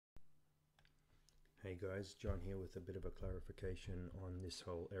Hey guys, John here with a bit of a clarification on this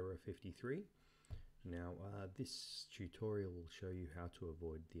whole error 53. Now this tutorial will show you how to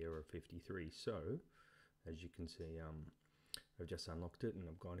avoid the error 53. So as you can see, I've just unlocked it and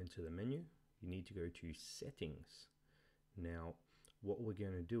I've gone into the menu. You need to go to settings. Now what we're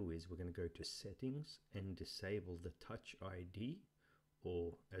going to do is we're going to go to settings and disable the touch ID,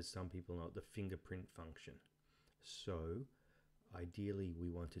 or as some people know it, the fingerprint function. So ideally we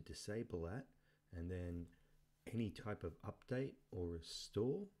want to disable that, and then any type of update or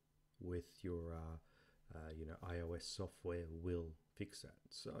restore with your iOS software will fix that.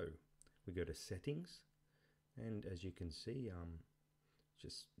 So we go to settings, and as you can see,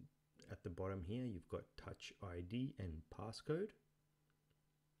 just at the bottom here you've got touch ID and passcode.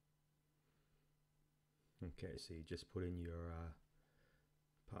 Okay, so you just put in your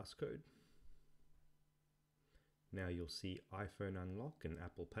passcode. Now you'll see iPhone unlock and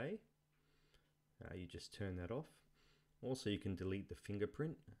Apple Pay. You just turn that off. Also, you can delete the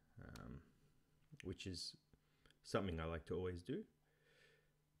fingerprint, which is something I like to always do.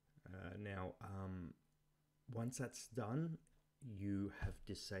 Once that's done, you have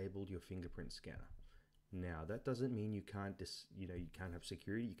disabled your fingerprint scanner. Now that doesn't mean you can't you can't have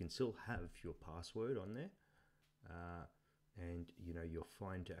security. You can still have your password on there, and you're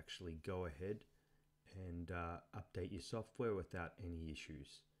fine to actually go ahead and update your software without any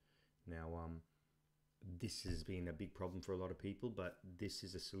issues. Now this has been a big problem for a lot of people, but this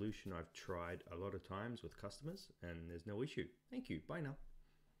is a solution I've tried a lot of times with customers and there's no issue. Thank you. Bye now.